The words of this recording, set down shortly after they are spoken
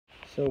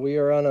So we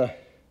are on a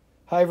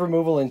hive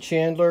removal in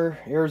Chandler,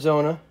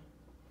 Arizona.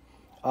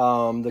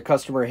 The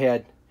customer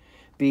had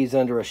bees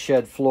under a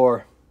shed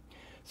floor.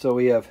 So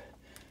we have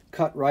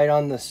cut right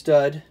on the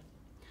stud,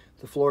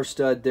 the floor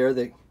stud there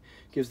that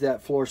gives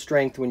that floor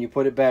strength when you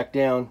put it back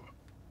down.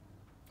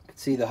 You can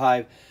see the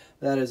hive.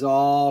 That is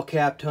all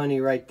capped honey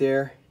right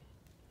there.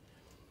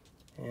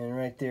 And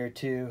right there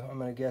too, I'm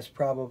going to guess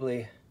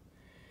probably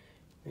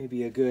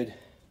maybe a good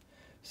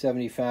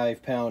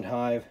 75-pound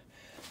hive.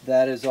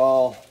 That is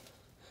all.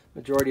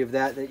 Majority of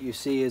that you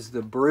see is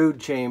the brood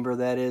chamber.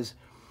 That is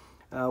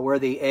where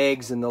the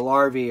eggs and the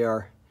larvae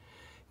are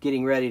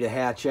getting ready to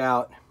hatch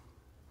out.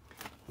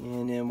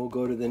 And then we'll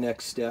go to the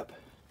next step.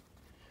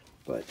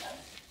 But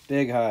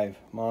big hive,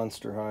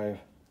 monster hive.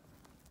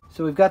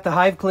 So we've got the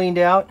hive cleaned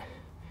out.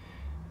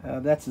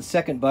 That's the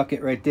second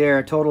bucket right there,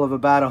 a total of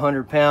about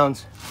 100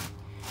 pounds.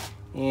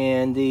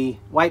 And the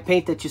white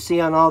paint that you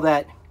see on all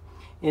that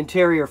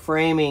interior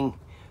framing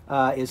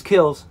is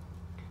Kills.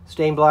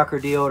 Stain blocker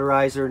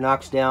deodorizer,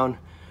 knocks down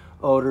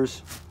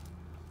odors.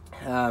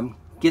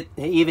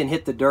 Even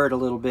hit the dirt a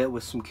little bit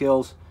with some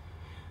Kills.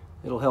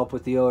 It'll help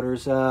with the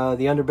odors. The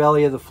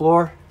underbelly of the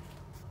floor.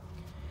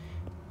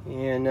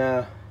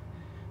 And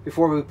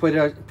before we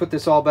put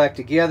this all back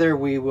together,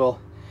 we will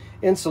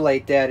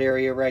insulate that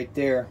area right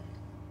there.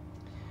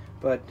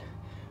 But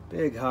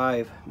big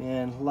hive,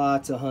 man,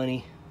 lots of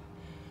honey.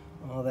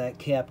 All that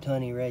capped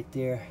honey right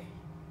there.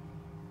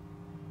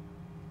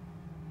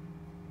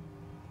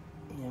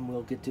 And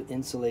we'll get to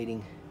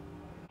insulating.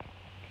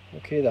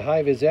 Okay, the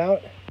hive is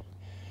out.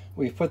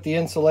 We've put the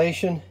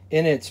insulation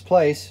in its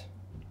place.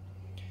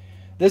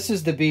 This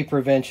is the bee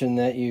prevention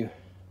that you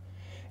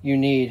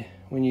need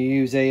when you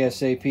use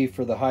A.S.A.P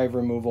for the hive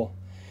removal.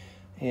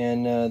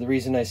 And the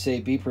reason I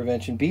say bee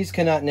prevention, bees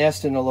cannot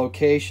nest in a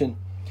location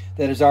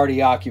that is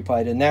already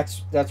occupied, and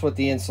that's what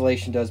the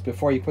insulation does.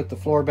 Before you put the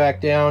floor back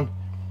down,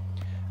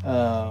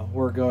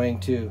 we're going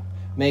to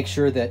make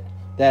sure that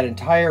that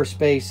entire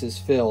space is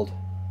filled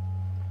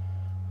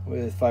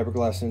with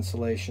fiberglass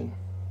insulation.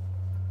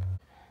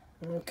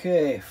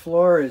 Okay,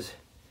 floor is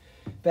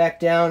back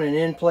down and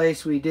in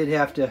place. We did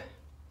have to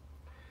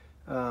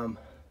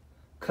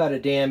cut a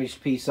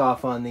damaged piece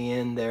off on the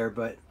end there,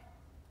 but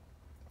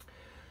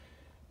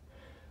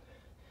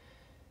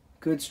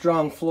good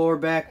strong floor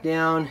back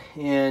down,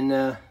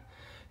 and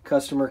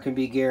customer can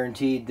be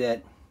guaranteed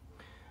that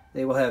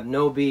they will have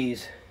no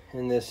bees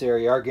in this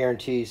area. Our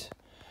guarantees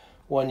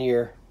 1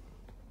 year,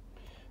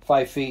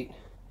 5 feet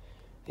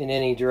in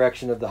any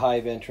direction of the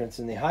hive entrance,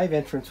 and the hive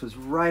entrance was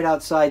right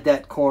outside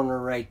that corner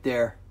right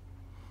there.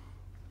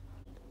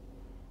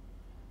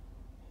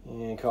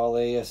 And call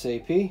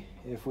A.S.A.P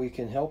if we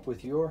can help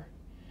with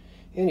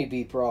any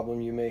bee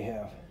problem you may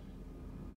have.